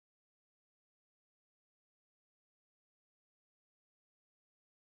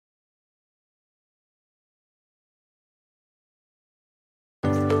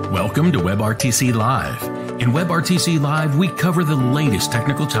Welcome to WebRTC Live. In WebRTC Live, we cover the latest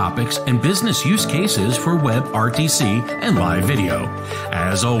technical topics and business use cases for WebRTC and live video.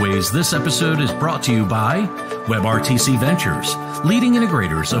 As always, this episode is brought to you by WebRTC.Ventures, leading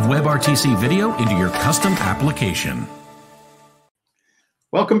integrators of WebRTC video into your custom application.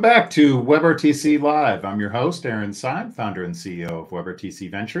 Welcome back to WebRTC Live. I'm your host, Arin, founder and CEO of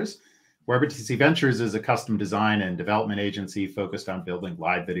WebRTC.Ventures. WebRTC.Ventures is a custom design and development agency focused on building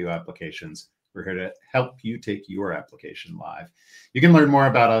live video applications. We're here to help you take your application live. You can learn more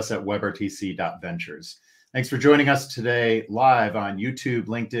about us at WebRTC.Ventures. Thanks for joining us today live on YouTube,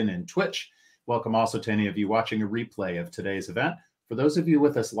 LinkedIn, and Twitch. Welcome also to any of you watching a replay of today's event. For those of you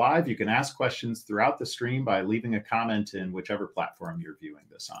with us live, you can ask questions throughout the stream by leaving a comment in whichever platform you're viewing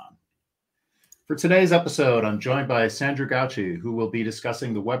this on. For today's episode, I'm joined by Sandro Gauci, who will be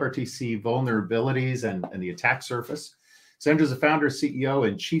discussing the WebRTC vulnerabilities and the attack surface. Sandro is the founder, CEO,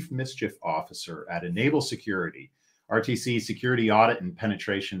 and Chief Mischief Officer at Enable Security, RTC security audit and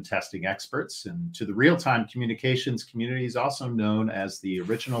penetration testing experts. And to the real-time communications community, is also known as the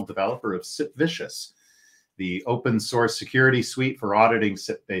original developer of SIPVicious, the open source security suite for auditing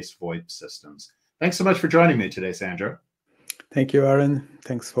SIP-based VoIP systems. Thanks so much for joining me today, Sandro. Thank you, Arin.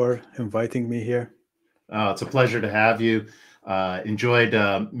 Thanks for inviting me here. It's a pleasure to have you. Enjoyed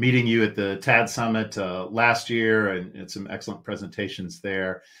meeting you at the TAD Summit last year, and some excellent presentations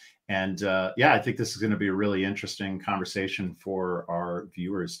there. And yeah, I think this is going to be a really interesting conversation for our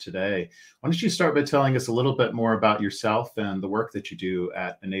viewers today. Why don't you start by telling us a little bit more about yourself and the work that you do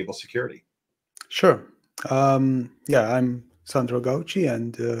at Enable Security? Sure. Yeah, I'm Sandro Gauci,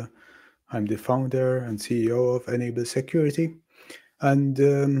 and I'm the founder and CEO of Enable Security. And,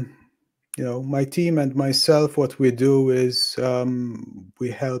 you know, my team and myself, what we do is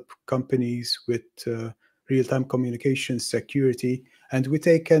we help companies with real-time communication security, and we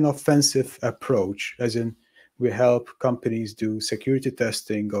take an offensive approach, as in we help companies do security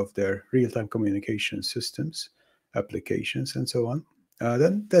testing of their real-time communication systems, applications, and so on.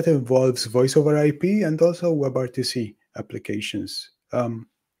 Then that involves voice over IP and also WebRTC applications. And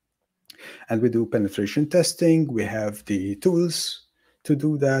we do penetration testing. We have the tools to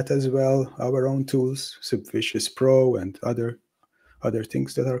do that as well, our own tools, SIPVicious Pro and other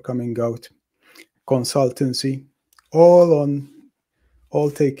things that are coming out. Consultancy, all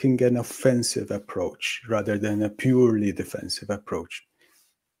taking an offensive approach rather than a purely defensive approach.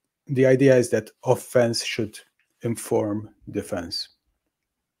 The idea is that offense should inform defense.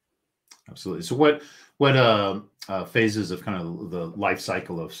 Absolutely. So what phases of kind of the life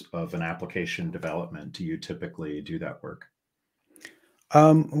cycle of an application development do you typically do that work?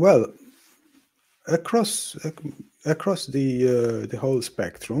 Well, across the whole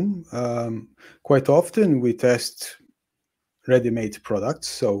spectrum, quite often we test ready-made products.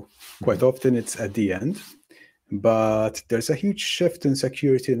 So quite often it's at the end, but there's a huge shift in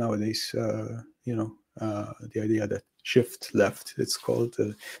security nowadays. You know, the idea that shift left, it's called,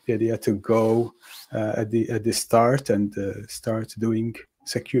 the idea to go at the start and start doing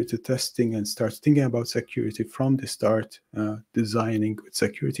security testing and start thinking about security from the start, designing with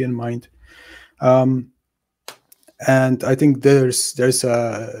security in mind. And I think there's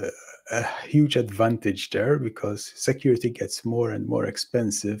a huge advantage there, because security gets more and more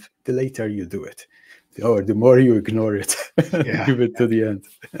expensive the later you do it, or the more you ignore it. Yeah. Give it to the end.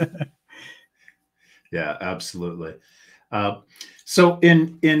 Yeah, absolutely. So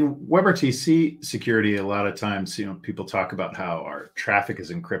in WebRTC security, a lot of times, you know, people talk about how our traffic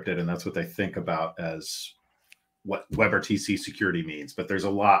is encrypted, and that's what they think about as what WebRTC security means. But there's a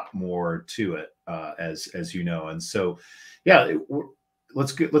lot more to it, as you know. And so, yeah,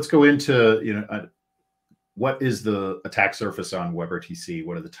 let's go into, you know, what is the attack surface on WebRTC?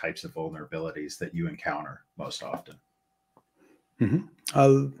 What are the types of vulnerabilities that you encounter most often? Mm-hmm.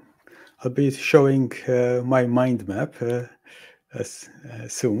 I'll be showing my mind map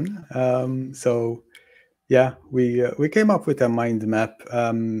soon. So yeah, we came up with a mind map.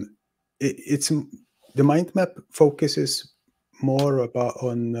 The mind map focuses more about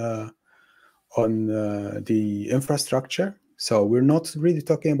on the infrastructure. So we're not really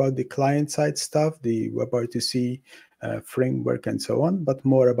talking about the client-side stuff, the WebRTC framework and so on, but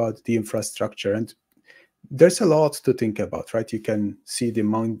more about the infrastructure. And there's a lot to think about, right? You can see the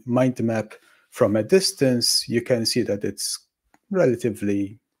mind map from a distance. You can see that it's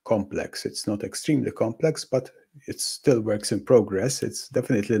relatively complex. It's not extremely complex, but it still works in progress. It's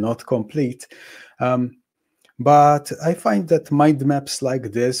definitely not complete. But I find that mind maps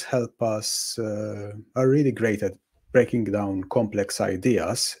like this help us, are really great at breaking down complex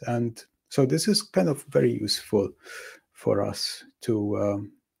ideas. And so this is kind of very useful for us to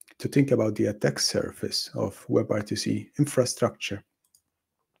to think about the attack surface of WebRTC infrastructure.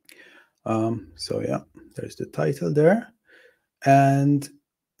 So yeah, there's the title there. And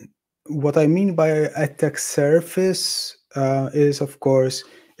what I mean by attack surface is, of course,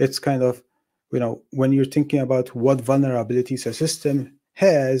 it's kind of, when you're thinking about what vulnerabilities a system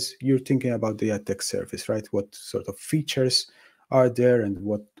has, you're thinking about the attack surface, right? What sort of features are there and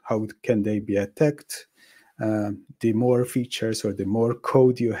how can they be attacked? The more features or the more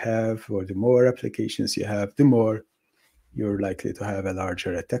code you have or the more applications you have, the more you're likely to have a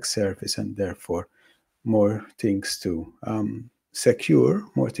larger attack surface and therefore more things to secure,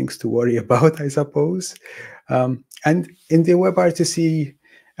 more things to worry about, I suppose. And in the WebRTC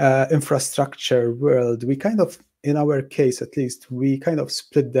infrastructure world, we kind of, in our case at least, we kind of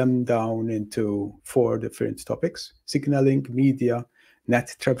split them down into 4 different topics: signaling, media,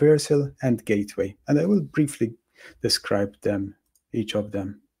 net traversal, and gateway. And I will briefly describe them, each of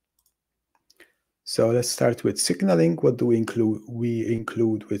them. So let's start with signaling. What do we include? We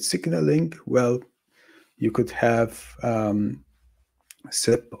include with signaling, well, you could have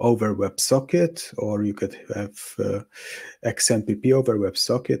SIP over WebSocket, or you could have XMPP over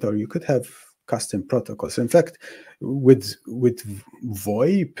WebSocket, or you could have custom protocols. In fact, with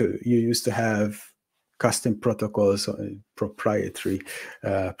VoIP, you used to have custom protocols, proprietary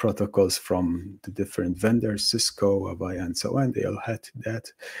protocols from the different vendors, Cisco, Avaya, and so on. They all had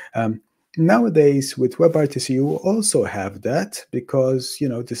that. Nowadays, with WebRTC, you also have that because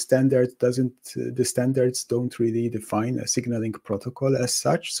the standards don't really define a signaling protocol as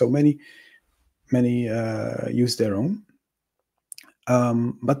such. So many use their own.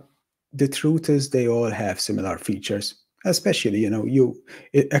 But the truth is, they all have similar features. Especially,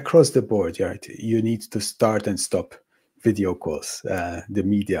 across the board, right? You need to start and stop video calls, the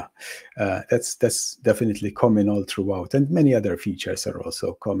media. That's definitely common all throughout, and many other features are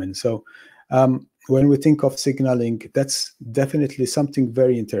also common. So when we think of signaling, that's definitely something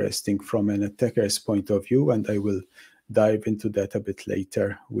very interesting from an attacker's point of view, and I will dive into that a bit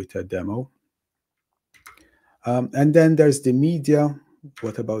later with a demo. And then there's the media.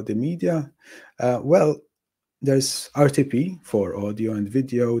 What about the media? Well, there's RTP for audio and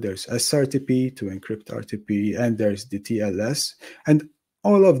video, there's SRTP to encrypt RTP, and there's the TLS. And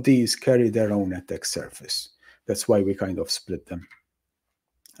all of these carry their own attack surface. That's why we kind of split them.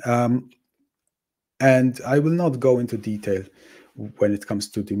 And I will not go into detail when it comes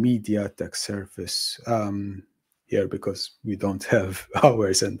to the media attack surface here, because we don't have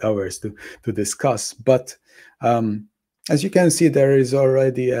hours and hours to discuss. But as you can see, there is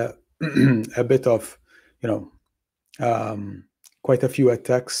already a bit of, quite a few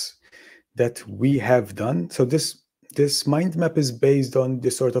attacks that we have done. So this mind map is based on the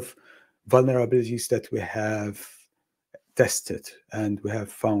sort of vulnerabilities that we have tested and we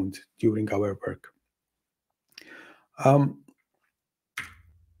have found during our work.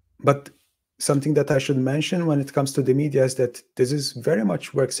 But something that I should mention when it comes to the media is that this is very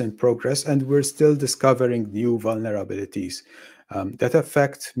much works in progress, and we're still discovering new vulnerabilities that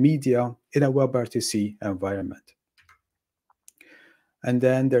affect media in a WebRTC environment. And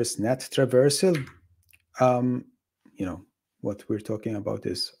then there's net traversal. What we're talking about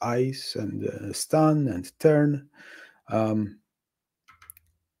is ICE and stun and turn. And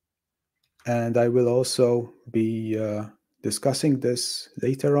I will also be discussing this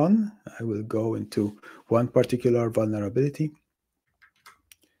later on. I will go into one particular vulnerability.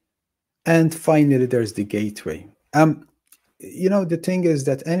 And finally, there's the gateway. The thing is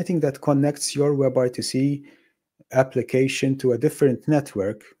that anything that connects your WebRTC application to a different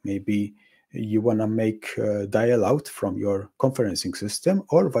network, maybe you want to make dial out from your conferencing system,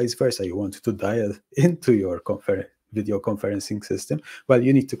 or vice versa, you want to dial into your video conferencing system, well,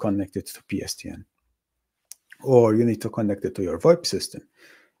 you need to connect it to PSTN, or you need to connect it to your VoIP system.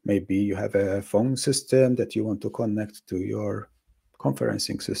 Maybe you have a phone system that you want to connect to your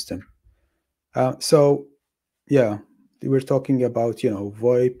conferencing system. So yeah, we're talking about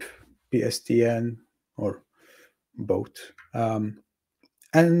VoIP, PSTN, or both.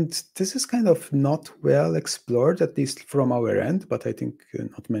 And this is kind of not well explored, at least from our end, but I think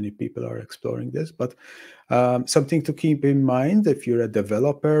not many people are exploring this. But something to keep in mind if you're a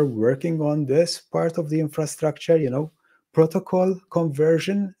developer working on this part of the infrastructure, protocol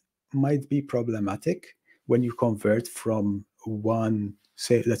conversion might be problematic when you convert from one,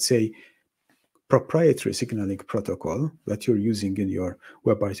 let's say, proprietary signaling protocol that you're using in your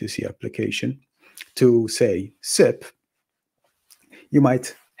WebRTC application to, say, SIP. You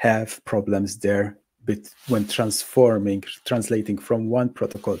might have problems there when translating from one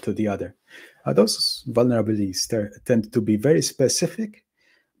protocol to the other. Those vulnerabilities tend to be very specific,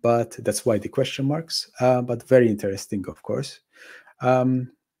 but that's why the question marks, but very interesting, of course. And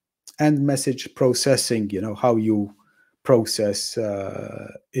message processing, how you process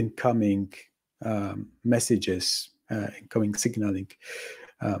incoming messages, incoming signaling.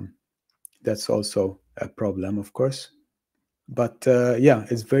 That's also a problem, of course. But yeah,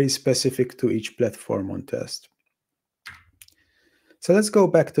 it's very specific to each platform on test. So let's go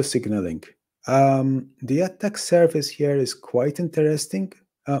back to signaling. The attack surface here is quite interesting.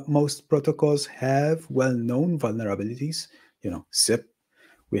 Most protocols have well-known vulnerabilities. SIP,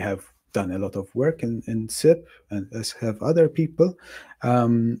 we have done a lot of work in SIP, and as have other people.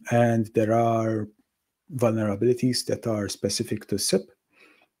 And there are vulnerabilities that are specific to SIP.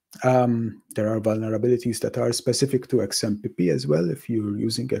 There are vulnerabilities that are specific to XMPP as well, if you're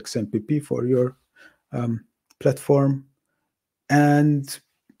using XMPP for your platform. And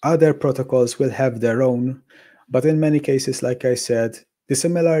other protocols will have their own, but in many cases, like I said, the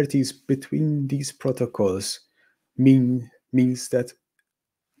similarities between these protocols means that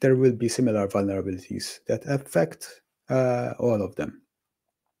there will be similar vulnerabilities that affect all of them.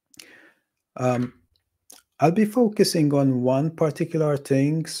 I'll be focusing on one particular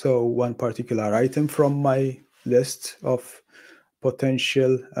thing, so one particular item from my list of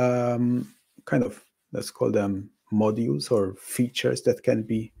potential kind of, let's call them modules or features that can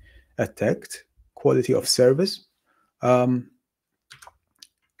be attacked, quality of service, and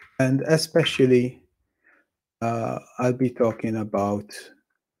especially I'll be talking about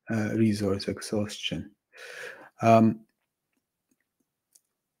resource exhaustion.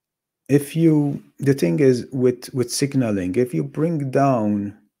 The thing is with signaling, if you bring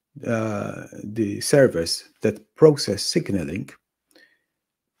down the servers that process signaling,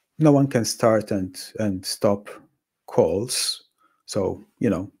 no one can start and stop calls. So,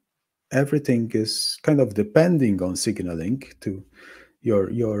 everything is kind of depending on signaling to your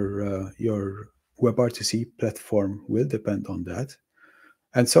WebRTC platform will depend on that.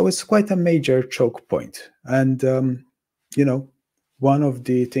 And so it's quite a major choke point. And, one of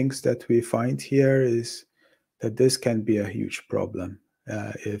the things that we find here is that this can be a huge problem.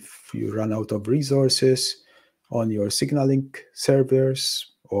 If you run out of resources on your signaling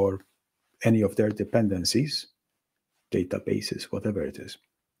servers or any of their dependencies, databases, whatever it is,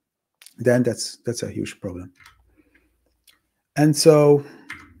 then that's a huge problem. And so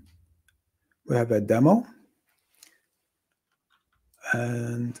we have a demo.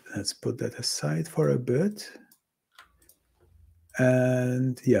 And let's put that aside for a bit.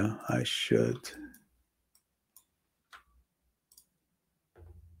 And yeah, I should.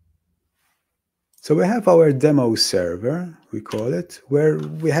 So we have our demo server, we call it, where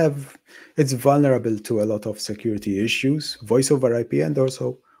it's vulnerable to a lot of security issues, voice over IP and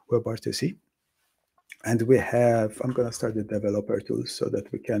also WebRTC. And we have, I'm going to start the developer tools so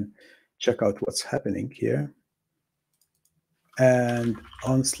that we can check out what's happening here. And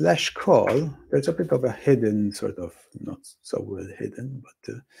on /call, there's a bit of a hidden sort of, not so well hidden,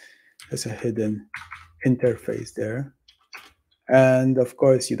 but there's a hidden interface there. And of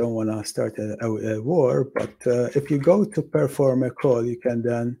course, you don't want to start a war, but if you go to perform a call, you can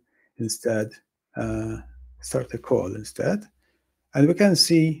then instead start a call instead. And we can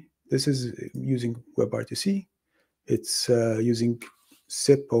see this is using WebRTC. It's using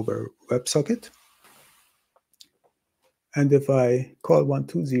SIP over WebSocket. And if I call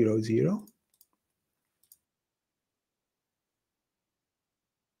 1200,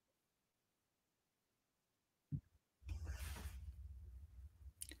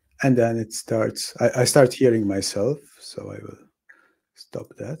 and then it starts, I start hearing myself, so I will stop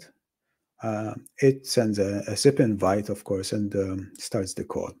that. It sends a SIP invite, of course, and starts the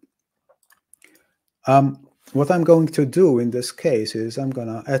call. What I'm going to do in this case is I'm going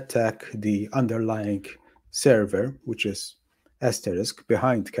to attack the underlying server, which is asterisk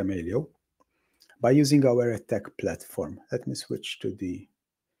behind Camelio, by using our attack platform. Let me switch to the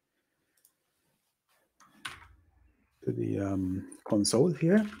console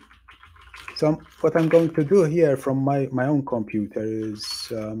here. So what I'm going to do here from my own computer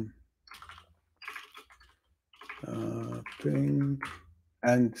is ping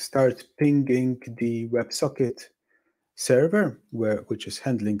and start pinging the WebSocket server, which is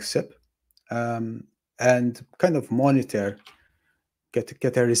handling SIP, and kind of monitor,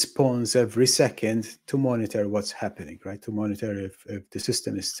 get a response every second to monitor what's happening, right? To monitor if the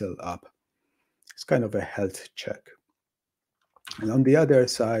system is still up. It's kind of a health check. And on the other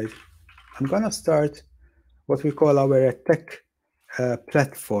side, I'm going to start what we call our attack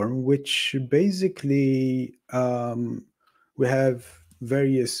platform, which basically we have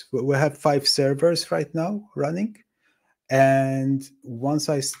 5 servers right now running, And once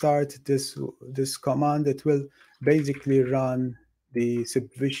I start this command, it will basically run the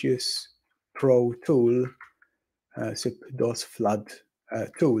SIPVicious Pro tool, SIPDOS flood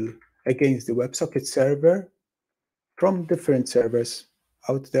tool against the WebSocket server from different servers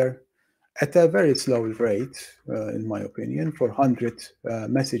out there at a very slow rate, in my opinion, for 100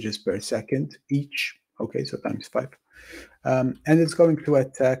 messages per second each. Okay, so times 5. And it's going to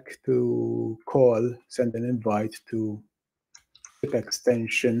attack to send an invite to SIP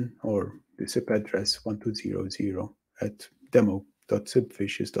extension or the SIP address 1200 at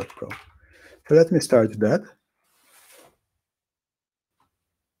demo.sipvicious.pro. So let me start that.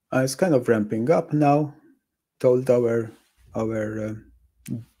 It's kind of ramping up now. Told our kind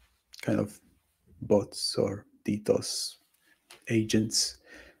of bots or DDoS agents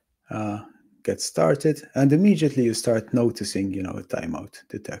get started, and immediately you start noticing, a timeout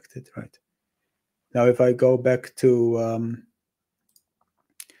detected, right? Now, if I go back to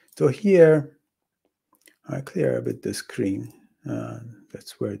here, I clear a bit the screen.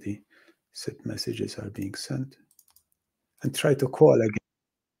 That's where the SIP messages are being sent, and try to call again.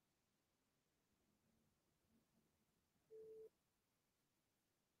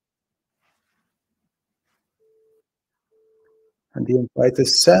 And the invite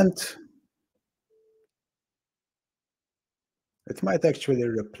is sent. It might actually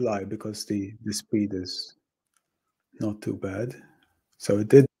reply because the speed is not too bad. So it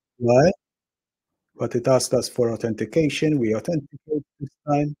did reply, but it asked us for authentication. We authenticate this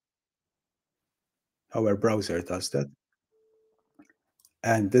time. Our browser does that.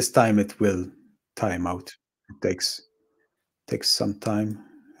 And this time it will time out. It takes some time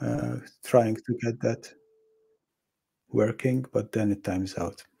trying to get that working, but then it times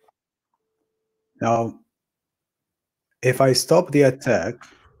out. Now, if I stop the attack,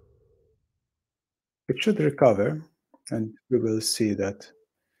 it should recover, and we will see that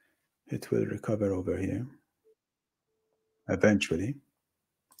it will recover over here eventually.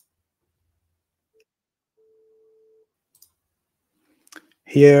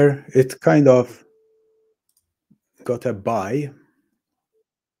 Here, it kind of got a buy,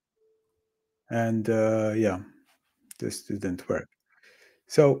 and yeah, this didn't work.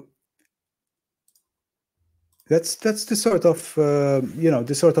 So that's the sort of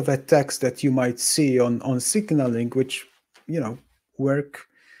the sort of attacks that you might see on signaling, which work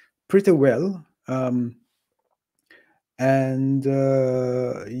pretty well. And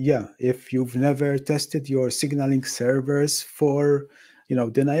yeah, if you've never tested your signaling servers for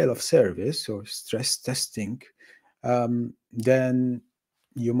denial of service or stress testing, then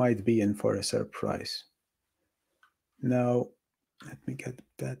you might be in for a surprise. Now, let me get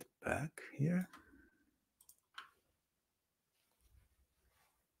that back here.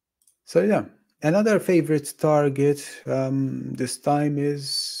 So yeah, another favorite target this time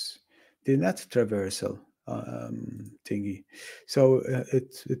is the net traversal thingy. So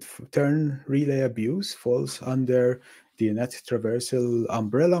turn relay abuse falls under the net traversal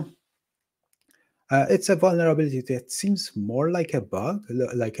umbrella. It's a vulnerability that seems more like a bug,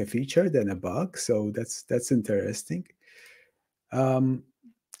 like a feature than a bug. So that's interesting. And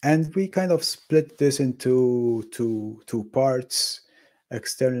we kind of split this into two parts: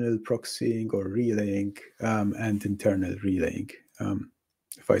 external proxying or relaying and internal relaying.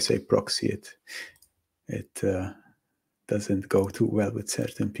 If I say proxy, it doesn't go too well with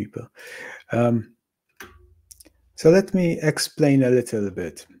certain people. So let me explain a little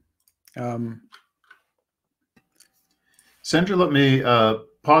bit. Sandra, let me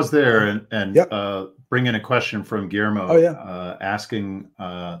pause there and Yep. Bring in a question from Guillermo. Oh, yeah. Asking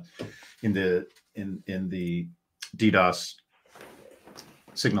in the DDoS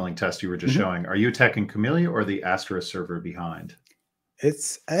signaling test you were just showing, are you attacking Camellia or the Astra server behind?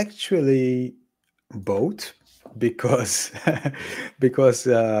 It's actually both, because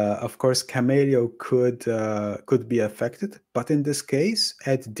of course Camellia could be affected, but in this case,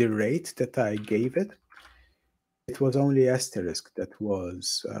 at the rate that I gave it, it was only Asterisk that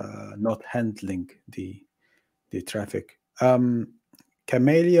was not handling the traffic.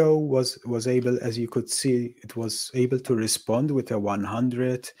 Camellia was able, as you could see, it was able to respond with a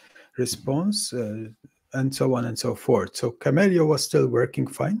 100 response, and so on and so forth. So Camellia was still working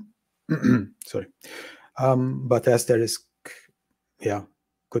fine. Sorry. But Asterisk, yeah,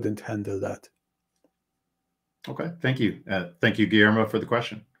 couldn't handle that. Okay, thank you. Thank you, Guillermo, for the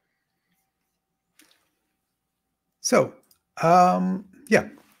question. So, yeah,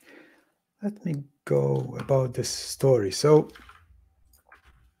 let me go about this story. So,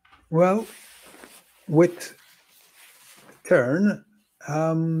 well, with Turn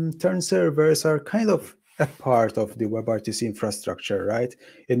servers are kind of a part of the WebRTC infrastructure, right?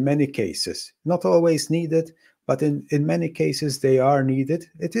 In many cases, not always needed, but in many cases they are needed.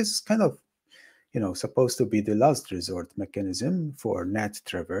 It is kind of, supposed to be the last resort mechanism for net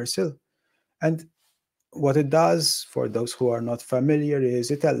traversal. And what it does, for those who are not familiar,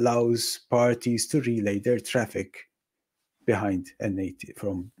 is it allows parties to relay their traffic behind NAT,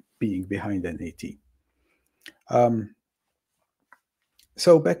 from being behind NAT.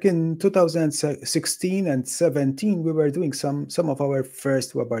 So back in 2016 and 17, we were doing some of our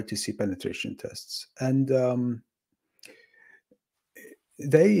first WebRTC penetration tests, and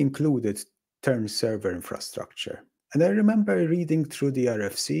they included turn server infrastructure. And I remember reading through the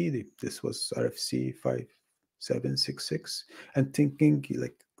RFC. This was RFC 5766, and thinking,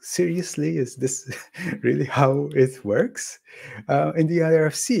 like, seriously, is this really how it works? In the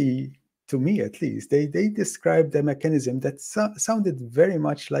RFC, to me at least, they described a mechanism that sounded very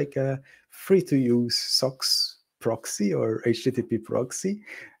much like a free-to-use SOX proxy or HTTP proxy.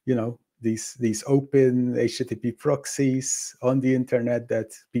 These open HTTP proxies on the internet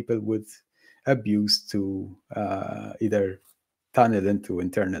that people would abuse to either tunnel into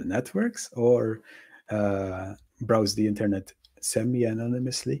internal networks or browse the internet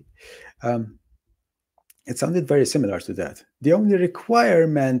semi-anonymously. It sounded very similar to that. The only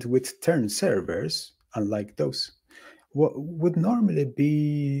requirement with turn servers, unlike those, would normally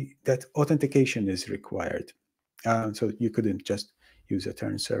be that authentication is required. So you couldn't just use a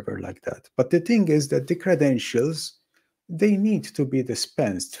turn server like that. But the thing is that the credentials, they need to be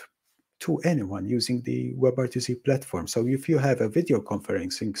dispensed to anyone using the WebRTC platform. So if you have a video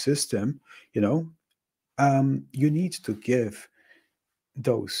conferencing system, you need to give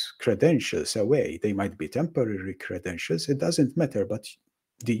those credentials away. They might be temporary credentials, it doesn't matter, but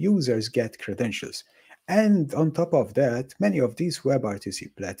the users get credentials. And on top of that, many of these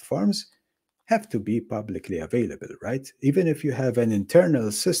WebRTC platforms have to be publicly available, right? Even if you have an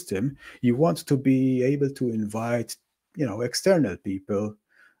internal system, you want to be able to invite, external people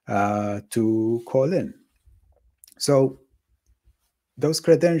to call in. So those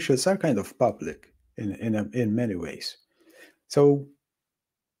credentials are kind of public in many ways. So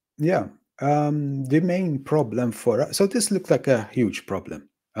yeah, the main problem for us, so this looks like a huge problem,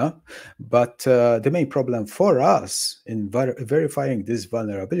 but the main problem for us in verifying this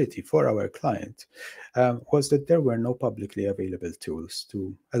vulnerability for our client was that there were no publicly available tools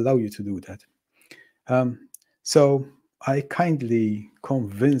to allow you to do that. So I kindly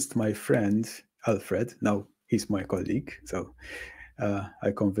convinced my friend Alfred, now he's my colleague, so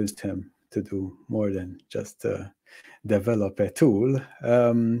I convinced him to do more than just develop a tool.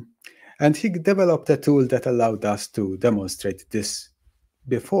 And he developed a tool that allowed us to demonstrate this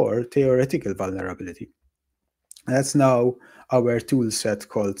before theoretical vulnerability. That's now our tool set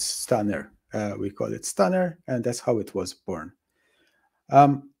called Stunner. We call it Stunner, and that's how it was born.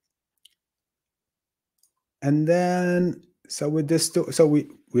 And then, so with this, so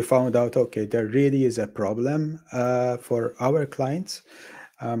we found out, okay, there really is a problem for our clients.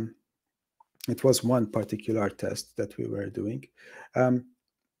 It was one particular test that we were doing.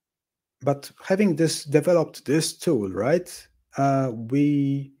 But having developed this tool, right,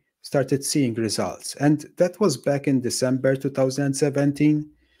 we started seeing results. And that was back in December 2017.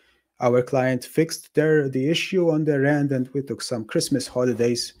 Our client fixed the issue on their end, and we took some Christmas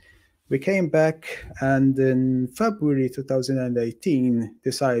holidays. We came back, and in February 2018,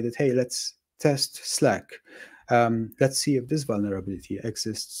 decided, hey, let's test Slack. Let's see if this vulnerability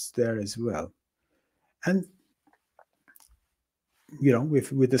exists there as well. And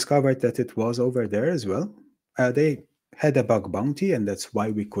we discovered that it was over there as well. They had a bug bounty, and that's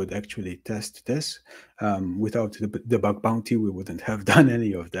why we could actually test this. Without the bug bounty, we wouldn't have done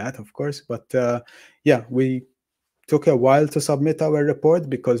any of that, of course. But yeah, we took a while to submit our report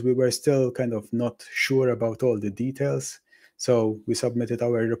because we were still kind of not sure about all the details. So we submitted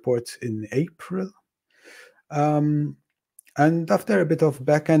our report in April. And after a bit of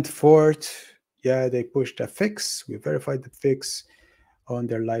back and forth, yeah, they pushed a fix. We verified the fix on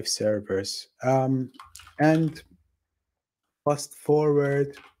their live servers. And fast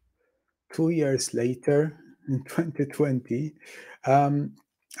forward 2 years later, in 2020,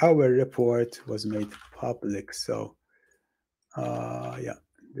 our report was made public. So yeah,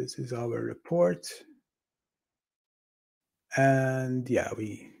 this is our report. And yeah,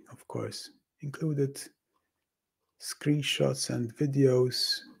 we, of course, included screenshots and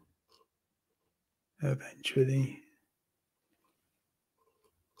videos eventually.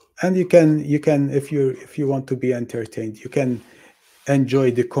 And you can if you want to be entertained, you can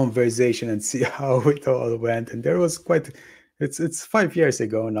enjoy the conversation and see how it all went. And there was quite It's 5 years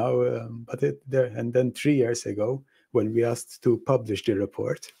ago now, but and then 3 years ago when we asked to publish the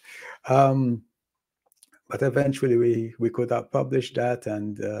report. But eventually we could publish that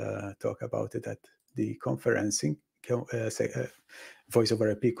and talk about it at the conferencing, voice over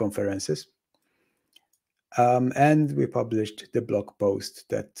IP conferences. And we published the blog post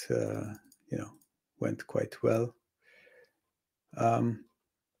that went quite well.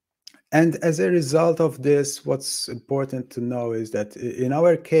 And as a result of this, what's important to know is that in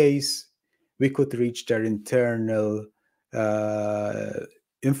our case, we could reach their internal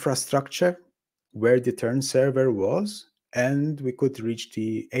infrastructure where the turn server was, and we could reach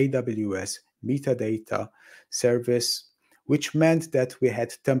the AWS metadata service, which meant that we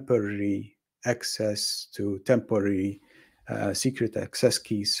had temporary access to temporary secret access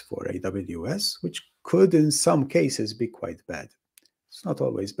keys for AWS, which could in some cases be quite bad. It's not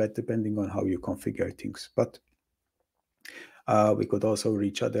always bad, depending on how you configure things, but we could also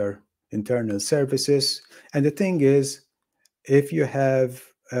reach other internal services. And the thing is, if you have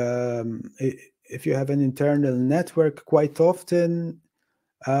an internal network, quite often,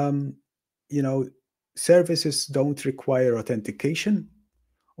 services don't require authentication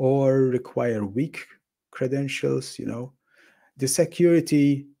or require weak credentials. The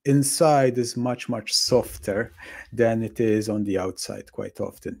security inside is much, much softer than it is on the outside quite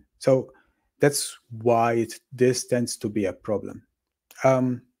often. So that's why this tends to be a problem.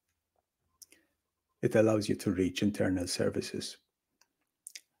 It allows you to reach internal services.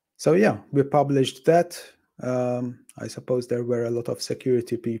 So yeah, we published that. I suppose there were a lot of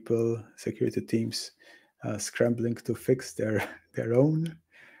security people, security teams scrambling to fix their own.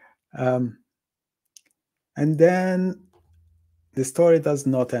 And then the story does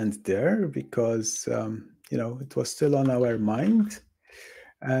not end there, because it was still on our mind,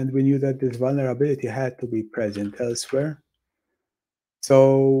 and we knew that this vulnerability had to be present elsewhere.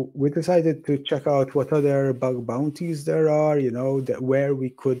 So we decided to check out what other bug bounties there are, where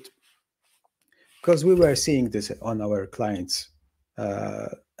we could, because we were seeing this on our clients'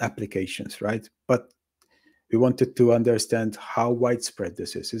 applications, right? But we wanted to understand how widespread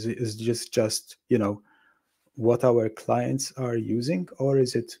this is. Is it just what our clients are using, or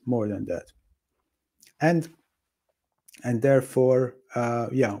is it more than that? And therefore,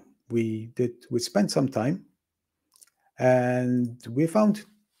 we spent some time, and we found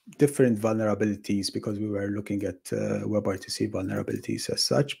different vulnerabilities, because we were looking at WebRTC vulnerabilities as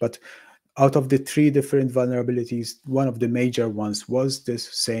such. But out of the 3 different vulnerabilities, one of the major ones was this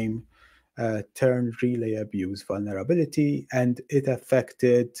same turn relay abuse vulnerability, and it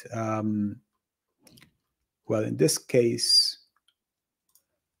affected, well, in this case,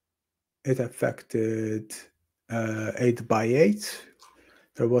 it affected 8x8.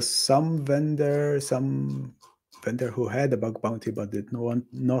 There was some vendor who had a bug bounty but did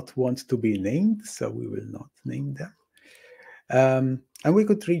not want to be named, so we will not name them. And we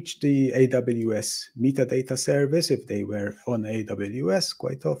could reach the AWS metadata service if they were on AWS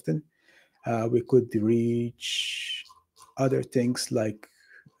quite often. We could reach other things like,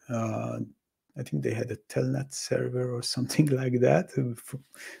 I think they had a telnet server or something like that,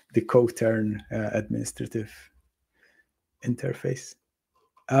 the co-turn administrative interface.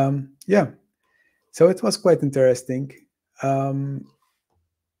 So it was quite interesting. And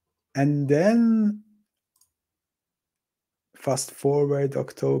then fast forward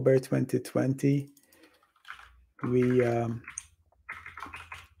October 2020, we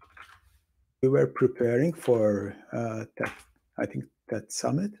were preparing for that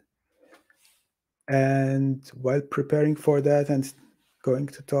summit. And while preparing for that and going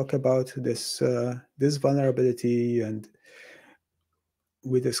to talk about this vulnerability, and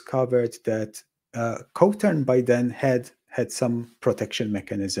we discovered that co-turn by then had some protection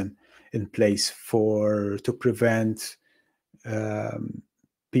mechanism in place to prevent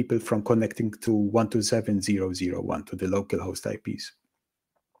people from connecting to 127.0.0.1 to the local host IPs.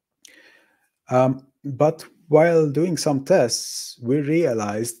 But while doing some tests, we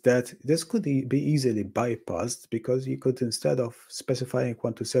realized that this could be easily bypassed, because you could, instead of specifying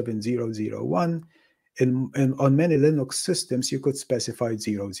 127.0.0.1, on many Linux systems, you could specify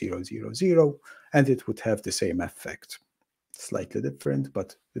 0.0.0.0, and it would have the same effect. Slightly different,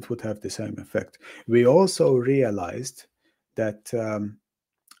 but it would have the same effect. We also realized that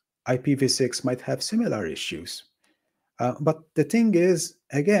IPv6 might have similar issues. But the thing is,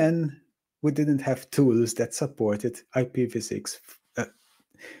 again, we didn't have tools that supported IPv6.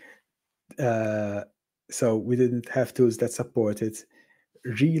 So we didn't have tools that supported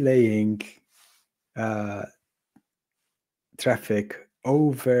relaying traffic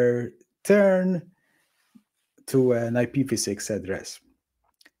over turn to an IPv6 address.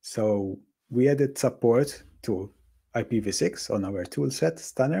 So we added support to IPv6 on our toolset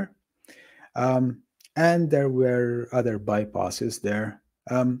Stunner. And there were other bypasses there.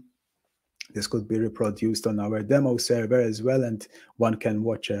 This could be reproduced on our demo server as well, and one can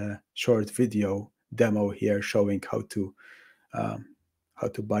watch a short video demo here showing how to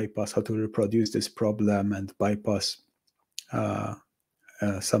bypass, how to reproduce this problem and bypass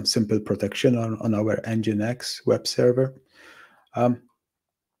some simple protection on our Nginx web server.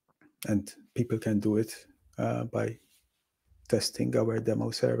 And people can do it by testing our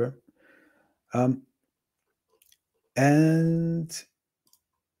demo server. And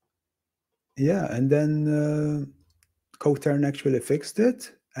yeah, and then Cotern actually fixed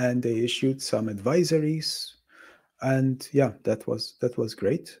it, and they issued some advisories, and yeah, that was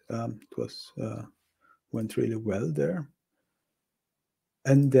great. It went really well there.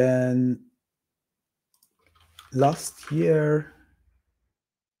 And then last year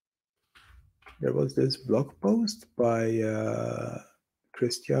there was this blog post by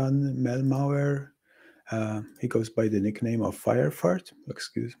Christian Melmauer. He goes by the nickname of Firefart,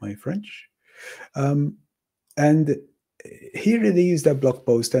 excuse my French. And he released a blog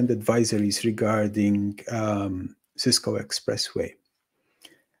post and advisories regarding Cisco Expressway.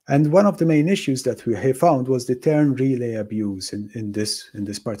 And one of the main issues that he found was the turn relay abuse in this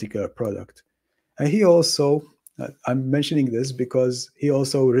particular product. And he also, I'm mentioning this because he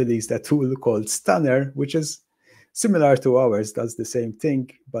also released a tool called Stunner, which is similar to ours, does the same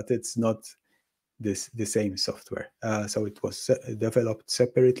thing, but it's not the same software. So it was developed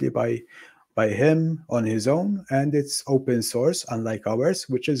separately by him on his own, and it's open source, unlike ours,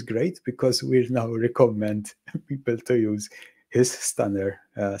 which is great because we now recommend people to use his Stunner,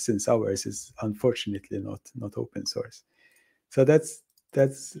 since ours is unfortunately not open source. So that's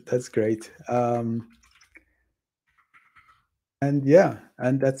great. And yeah,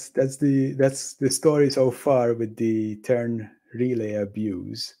 and that's the story so far with the turn relay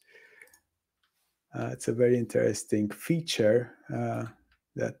abuse. It's a very interesting feature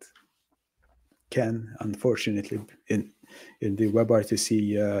that can, unfortunately, in the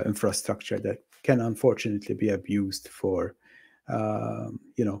WebRTC infrastructure, that can unfortunately be abused for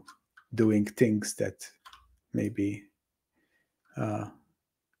doing things that maybe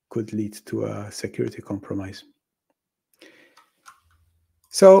could lead to a security compromise.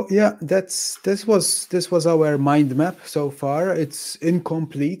 So yeah, this was our mind map so far. It's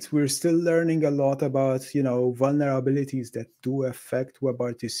incomplete. We're still learning a lot about vulnerabilities that do affect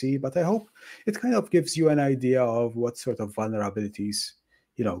WebRTC, but I hope it kind of gives you an idea of what sort of vulnerabilities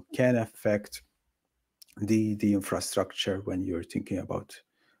can affect the infrastructure when you're thinking about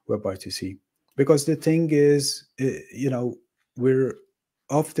WebRTC. Because the thing is, we're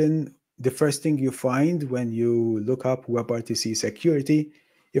often the first thing you find when you look up WebRTC security,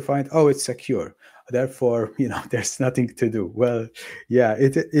 you find, oh, it's secure, therefore there's nothing to do. Well, yeah,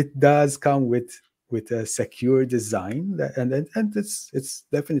 it does come with a secure design, and it's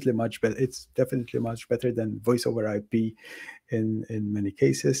definitely much better. It's definitely much better than voice over IP in many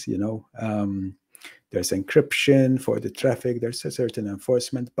cases. There's encryption for the traffic, there's a certain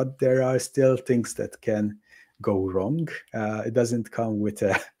enforcement, but there are still things that can go wrong. It doesn't come with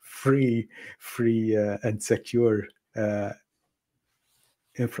a free and secure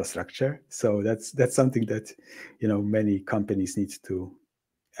infrastructure. So that's something that many companies need to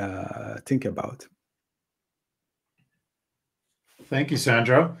think about. Thank you,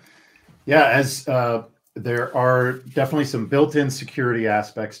 Sandro. Yeah, as there are definitely some built-in security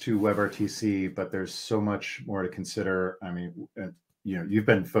aspects to WebRTC, but there's so much more to consider. I mean, you've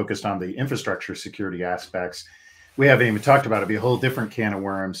been focused on the infrastructure security aspects. We haven't even talked about it. It'd be a whole different can of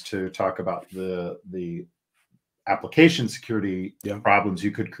worms to talk about the application security problems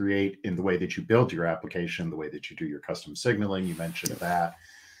you could create in the way that you build your application, the way that you do your custom signaling. You mentioned that,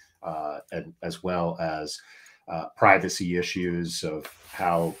 and as well as privacy issues of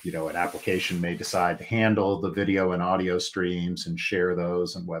how an application may decide to handle the video and audio streams and share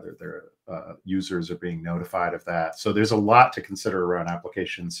those, and whether their users are being notified of that. So there's a lot to consider around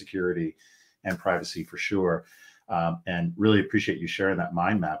application security and privacy for sure. And really appreciate you sharing that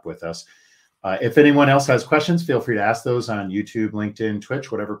mind map with us. If anyone else has questions, feel free to ask those on YouTube, LinkedIn,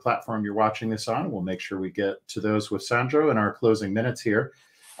 Twitch, whatever platform you're watching this on. We'll make sure we get to those with Sandro in our closing minutes here.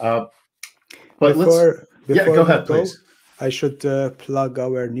 But before go ahead, please. I should plug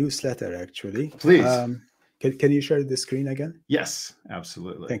our newsletter, actually. Please. Can you share the screen again? Yes,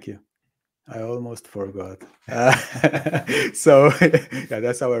 absolutely. Thank you. I almost forgot. So yeah,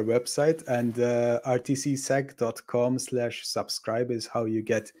 that's our website, and rtcsec.com/subscribe is how you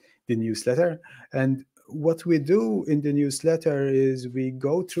get the newsletter. And what we do in the newsletter is we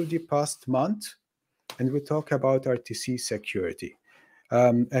go through the past month and we talk about RTC security.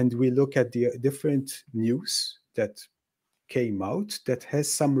 And we look at the different news that came out that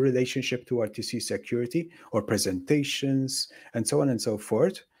has some relationship to RTC security or presentations and so on and so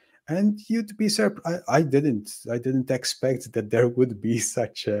forth. And you'd be surprised. I didn't expect that there would be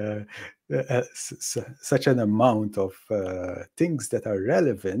such such an amount of things that are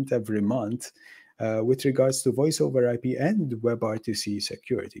relevant every month with regards to voice over IP and WebRTC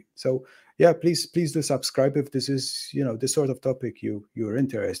security. So yeah, please do subscribe if this is the sort of topic you're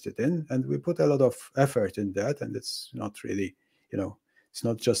interested in. And we put a lot of effort in that, and it's not really it's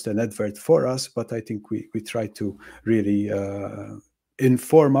not just an advert for us, but I think we try to really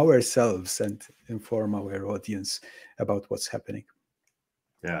inform ourselves and inform our audience about what's happening.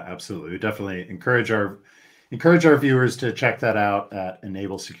 Yeah, absolutely. We definitely encourage our viewers to check that out at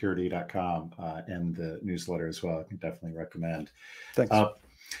enablesecurity.com and the newsletter as well. I can definitely recommend. Thanks.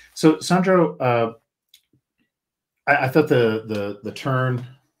 So Sandro, I thought the turn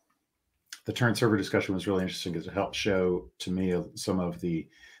server discussion was really interesting because it helped show to me some of the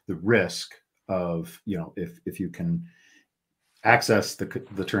risk of if you can access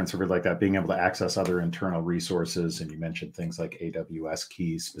the turn server like that, being able to access other internal resources, and you mentioned things like AWS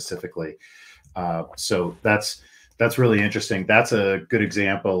keys specifically. So that's really interesting. That's a good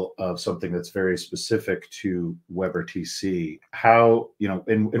example of something that's very specific to WebRTC. How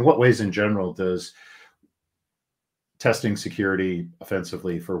in what ways in general does testing security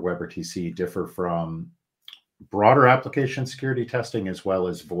offensively for WebRTC differ from broader application security testing as well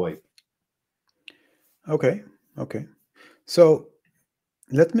as VoIP? Okay. So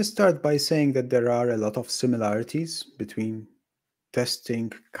let me start by saying that there are a lot of similarities between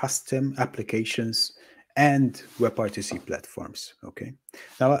testing custom applications and WebRTC platforms. Okay.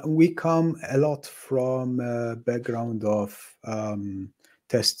 Now we come a lot from a background of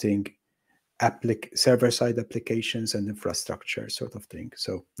testing server-side applications and infrastructure sort of thing.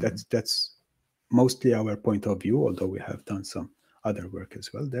 So that's mostly our point of view, although we have done some other work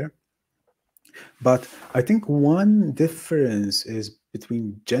as well there. But I think one difference is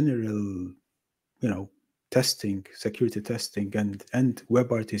between general, testing, security testing, and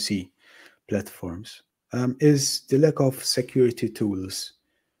WebRTC platforms is the lack of security tools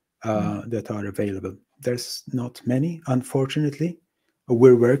that are available. There's not many, unfortunately.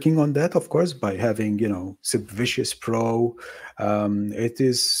 We're working on that, of course, by having, SIPVicious Pro. It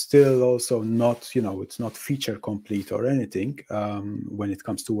is still also not, it's not feature complete or anything when it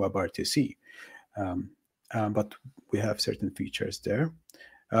comes to WebRTC. But we have certain features there.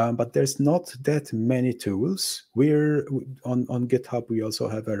 But there's not that many tools. We're on GitHub. We also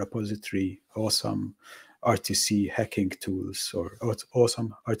have a repository, awesome RTC hacking tools or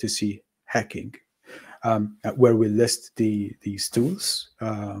awesome RTC hacking, where we list these tools,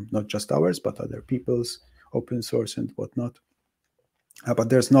 not just ours, but other people's, open source and whatnot. But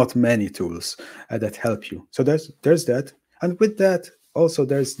there's not many tools that help you. So there's that. And with that, also,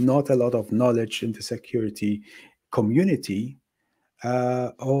 there's not a lot of knowledge in the security community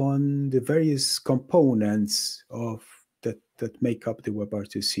on the various components of that make up the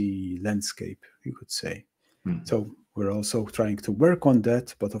WebRTC landscape, you could say. So we're also trying to work on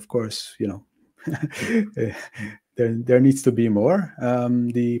that, but of course, there needs to be more.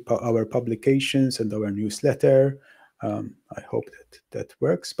 Our publications and our newsletter, I hope that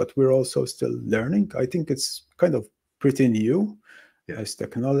works, but we're also still learning. I think it's kind of pretty new as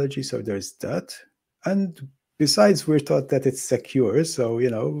technology, so there's that. And besides, we're taught that it's secure, so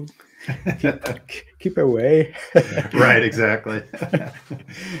keep away. Right, exactly.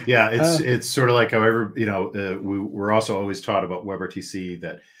 Yeah, it's sort of like however we're also always taught about WebRTC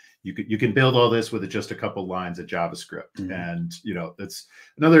that you can build all this with just a couple lines of JavaScript, and that's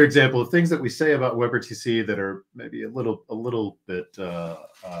another example of things that we say about WebRTC that are maybe a little bit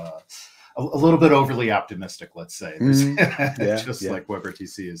overly optimistic, let's say. Like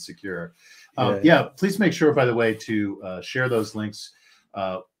WebRTC is secure. Please make sure, by the way, to share those links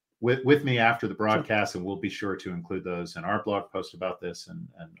with me after the broadcast, and we'll be sure to include those in our blog post about this and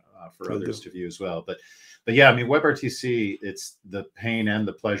for others to view as well. But yeah, I mean, WebRTC, it's the pain and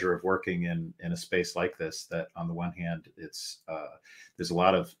the pleasure of working in a space like this, that on the one hand, it's there's a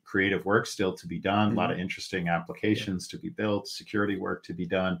lot of creative work still to be done, a lot of interesting applications to be built, security work to be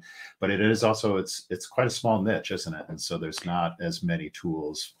done, but it is also, it's quite a small niche, isn't it? And so there's not as many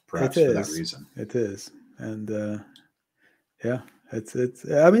tools, perhaps, for that reason. It is. And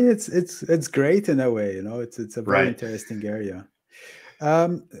it's great in a way, it's a very interesting area.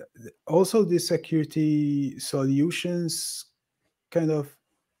 Also, the security solutions kind of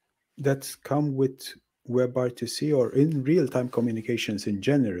that come with WebRTC or in real-time communications in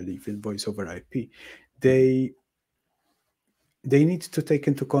general, even voice over IP, they need to take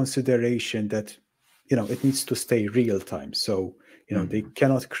into consideration that, it needs to stay real time. So, they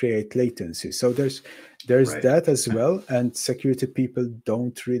cannot create latency. So there's Right. that as well. And security people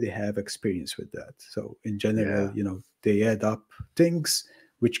don't really have experience with that. So in general, they add up things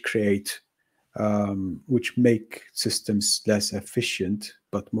which create, which make systems less efficient,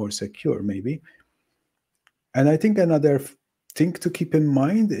 but more secure maybe. And I think another thing to keep in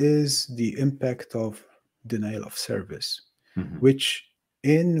mind is the impact of denial of service, which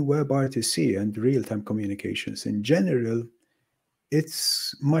in WebRTC and real-time communications in general,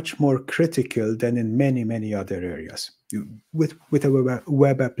 it's much more critical than in many, many other areas. With a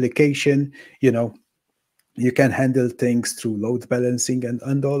web application, you can handle things through load balancing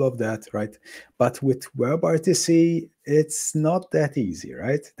and all of that, right? But with WebRTC, it's not that easy,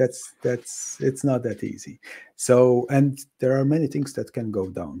 right? It's not that easy. So, and there are many things that can go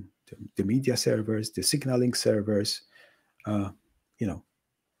down. The media servers, the signaling servers,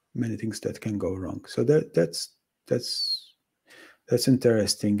 many things that can go wrong. So that's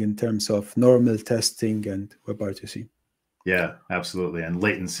interesting in terms of normal testing and WebRTC. Yeah, absolutely. And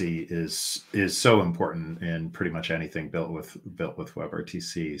latency is so important in pretty much anything built with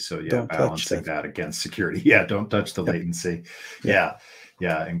WebRTC. So yeah, Don't balancing that against security. Yeah, don't touch the latency. Yeah,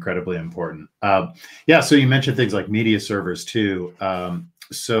 incredibly important. Yeah, so you mentioned things like media servers too.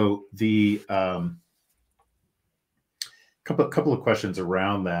 So the couple of questions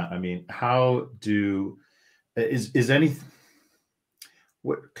around that. I mean,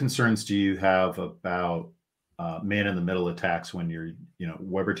 what concerns do you have about man-in-the-middle attacks when you're,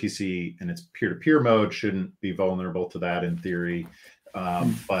 WebRTC in its peer-to-peer mode shouldn't be vulnerable to that in theory.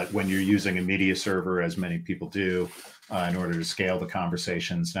 But when you're using a media server, as many people do, in order to scale the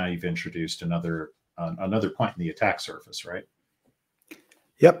conversations, now you've introduced another point in the attack surface, right?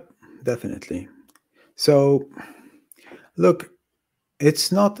 Yep, definitely. So, look,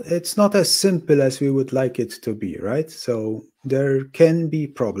 it's not as simple as we would like it to be, right? So there can be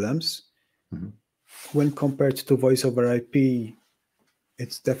problems. When compared to voice over IP,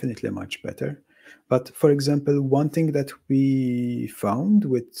 it's definitely much better. But for example, one thing that we found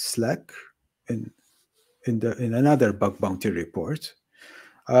with Slack in another bug bounty report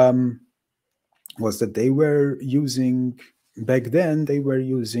was that they were using, back then they were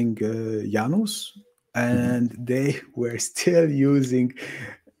using Janus, and they were still using,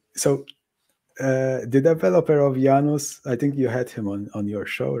 so the developer of Janus, I think you had him on your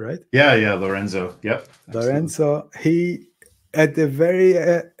show, right? Yeah, Lorenzo. Yep. Lorenzo, he, at the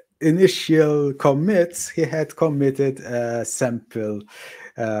very initial commits, he had committed a sample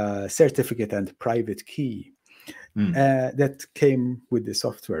certificate and private key that came with the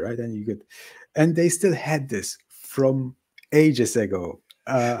software, right? And they still had this from ages ago.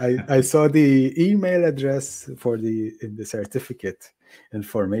 I saw the email address in the certificate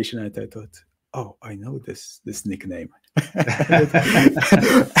information, and I thought, oh, I know this nickname.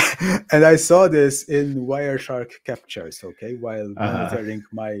 And I saw this in Wireshark captures, okay, while monitoring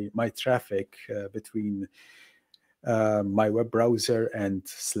my traffic between my web browser and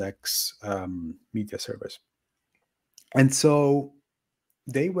Slack's media servers. And so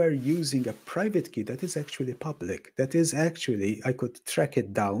they were using a private key that is actually public. That is actually, I could track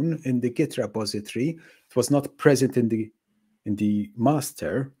it down in the Git repository. It was not present in the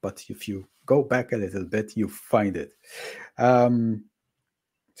master, but if you go back a little bit, you find it.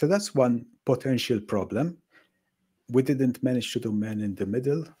 So that's one potential problem. We didn't manage to do man in the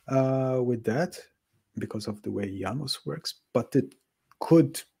middle with that because of the way Janus works, but it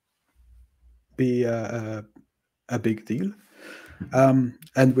could be a big deal.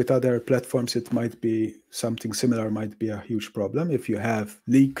 And with other platforms, it might be something similar, might be a huge problem if you have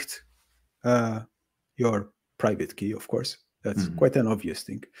leaked your private key, of course. That's quite an obvious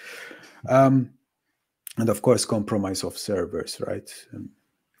thing. And of course, compromise of servers, right?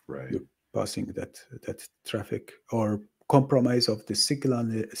 Right. You're passing that traffic, or compromise of the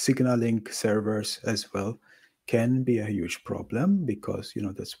signaling servers as well can be a huge problem, because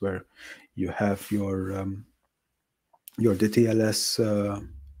that's where you have your DTLS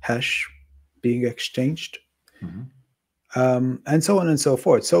hash being exchanged, and so on and so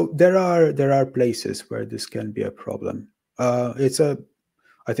forth. So there are places where this can be a problem.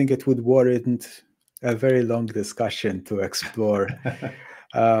 I think it would warrant a very long discussion to explore.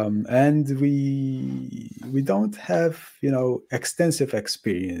 And we don't have extensive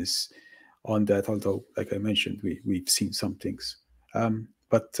experience on that, although, like I mentioned, we've seen some things.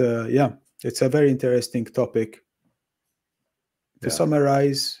 But it's a very interesting topic. To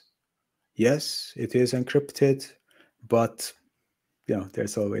summarize, yes, it is encrypted, but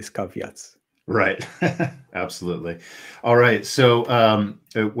there's always caveats. Right. Absolutely. All right. So,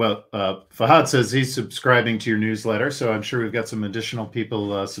 Fahad says he's subscribing to your newsletter. So I'm sure we've got some additional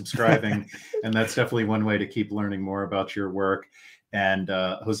people subscribing. And that's definitely one way to keep learning more about your work. And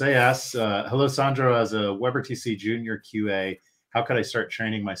Jose asks, hello, Sandro, as a WebRTC junior QA, how could I start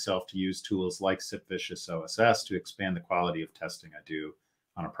training myself to use tools like SIPVicious OSS to expand the quality of testing I do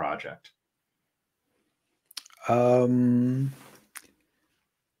on a project?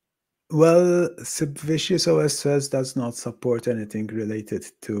 Well, SIPVicious OSS does not support anything related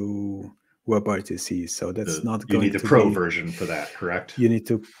to WebRTC, so that's not going to be... You need the pro version for that, correct? You need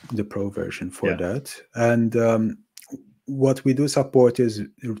the pro version for that. And what we do support is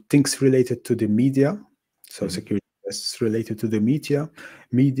things related to the media, so security tests related to the media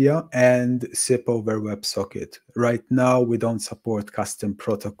and SIP over WebSocket. Right now, we don't support custom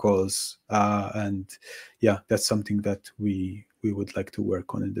protocols, and yeah, that's something that we would like to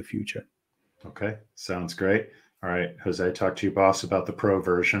work on in the future. Okay, sounds great. All right, Jose, talk to your boss about the pro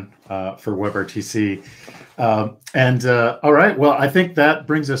version for WebRTC. All right, well, I think that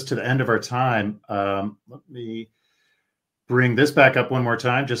brings us to the end of our time. Let me bring this back up one more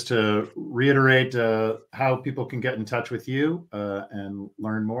time just to reiterate how people can get in touch with you and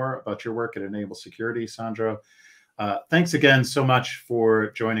learn more about your work at Enable Security, Sandro. Thanks again so much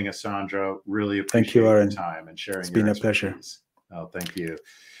for joining us, Sandro. Really appreciate your time and sharing. It's been a pleasure. Oh, thank you.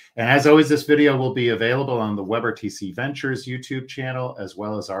 And as always, this video will be available on the WebRTC.Ventures YouTube channel, as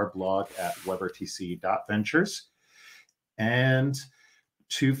well as our blog at WebRTC.Ventures. And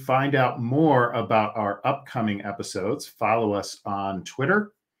to find out more about our upcoming episodes, follow us on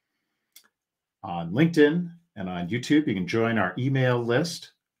Twitter, on LinkedIn, and on YouTube. You can join our email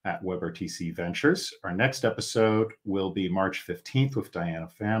list at WebRTC.Ventures. Our next episode will be March 15th with Diana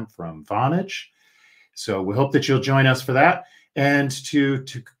Pham from Vonage. So we hope that you'll join us for that. And to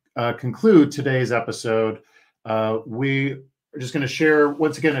conclude today's episode, we are just going to share,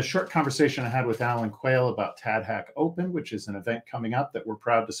 once again, a short conversation I had with Alan Quayle about TADHack Open, which is an event coming up that we're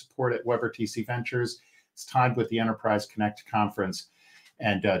proud to support at WebRTC.Ventures. It's timed with the Enterprise Connect conference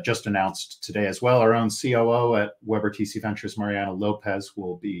and just announced today as well. Our own COO at WebRTC.Ventures, Mariana Lopez,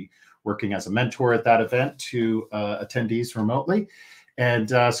 will be working as a mentor at that event to attendees remotely. And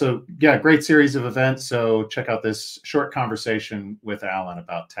so, yeah, great series of events. So check out this short conversation with Alan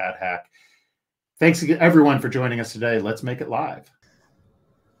about TADHack. Thanks again, everyone, for joining us today. Let's make it live.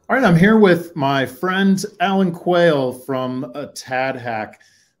 All right, I'm here with my friend Alan Quayle from TADHack.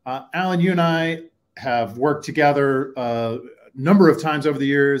 Alan, you and I have worked together a number of times over the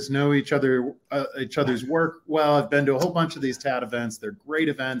years, know each other's work well. I've been to a whole bunch of these TAD events. They're great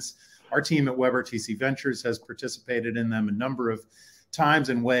events. Our team at WebRTC.Ventures has participated in them a number of times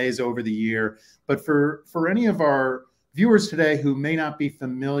and ways over the year. But for any of our viewers today who may not be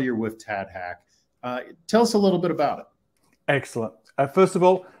familiar with TADHack, tell us a little bit about it. Excellent. First of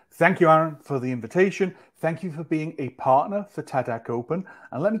all, thank you, Arin, for the invitation. Thank you for being a partner for TADHack Open.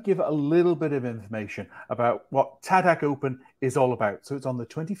 And let me give a little bit of information about what TADHack Open is all about. So it's on the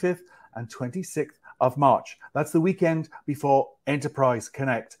 25th and 26th of March. That's the weekend before Enterprise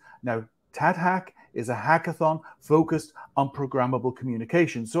Connect. Now, TADHack is a hackathon focused on programmable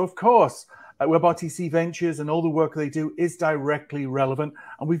communication. So, of course, WebRTC.Ventures and all the work they do is directly relevant,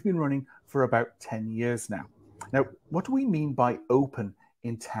 and we've been running for about 10 years now. Now, what do we mean by open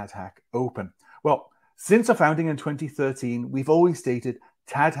in TADHack Open? Well, since our founding in 2013, we've always stated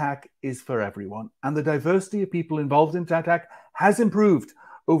TADHack is for everyone, and the diversity of people involved in TADHack has improved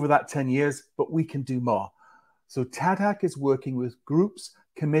over that 10 years, but we can do more. So TADHack is working with groups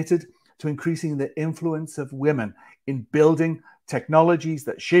committed to increasing the influence of women in building technologies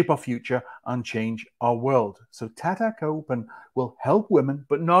that shape our future and change our world. So TADHack Open will help women,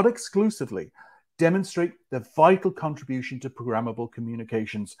 but not exclusively, demonstrate their vital contribution to programmable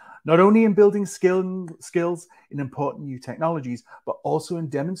communications, not only in building skills in important new technologies, but also in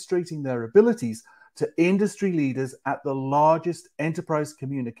demonstrating their abilities to industry leaders at the largest enterprise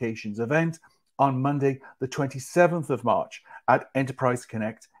communications event on Monday, the 27th of March at Enterprise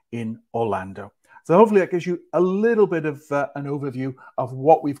Connect in Orlando. So hopefully that gives you a little bit of an overview of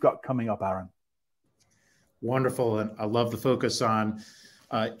what we've got coming up, Arin. Wonderful. And I love the focus on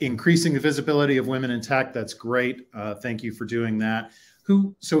increasing the visibility of women in tech. That's great. Thank you for doing that.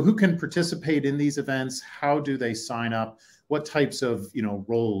 Who can participate in these events? How do they sign up? What types of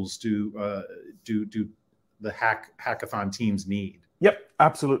roles do the hackathon teams need? Yep,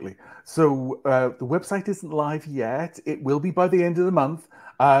 absolutely. So the website isn't live yet. It will be by the end of the month.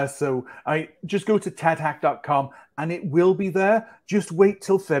 So I just go to tadhack.com and it will be there. Just wait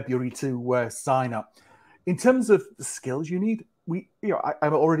till February to sign up. In terms of the skills you need,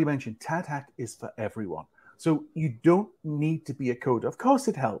 I've already mentioned TADHack is for everyone. So you don't need to be a coder. Of course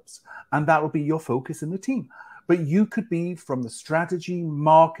it helps, and that will be your focus in the team. But you could be from the strategy,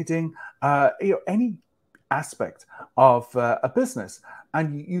 marketing, any aspect of a business,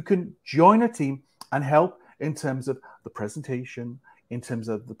 and you can join a team and help in terms of the presentation, in terms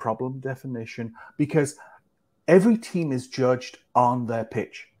of the problem definition, because every team is judged on their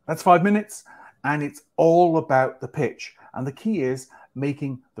pitch. That's 5 minutes, and it's all about the pitch. And the key is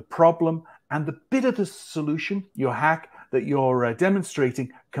making the problem and the bit of the solution, your hack that you're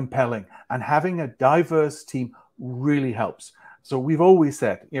demonstrating, compelling. And having a diverse team really helps. So we've always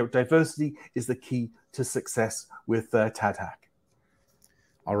said, diversity is the key to success with TADHack.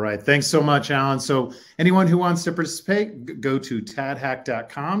 All right. Thanks so much, Alan. So anyone who wants to participate, go to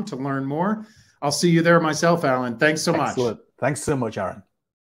tadhack.com to learn more. I'll see you there myself, Alan. Thanks so much. Excellent. Thanks so much, Arin.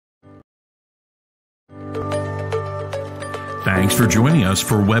 Thanks for joining us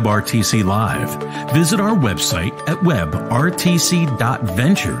for WebRTC Live. Visit our website at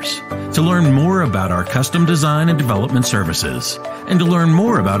WebRTC.ventures to learn more about our custom design and development services and to learn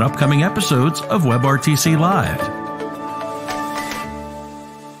more about upcoming episodes of WebRTC Live.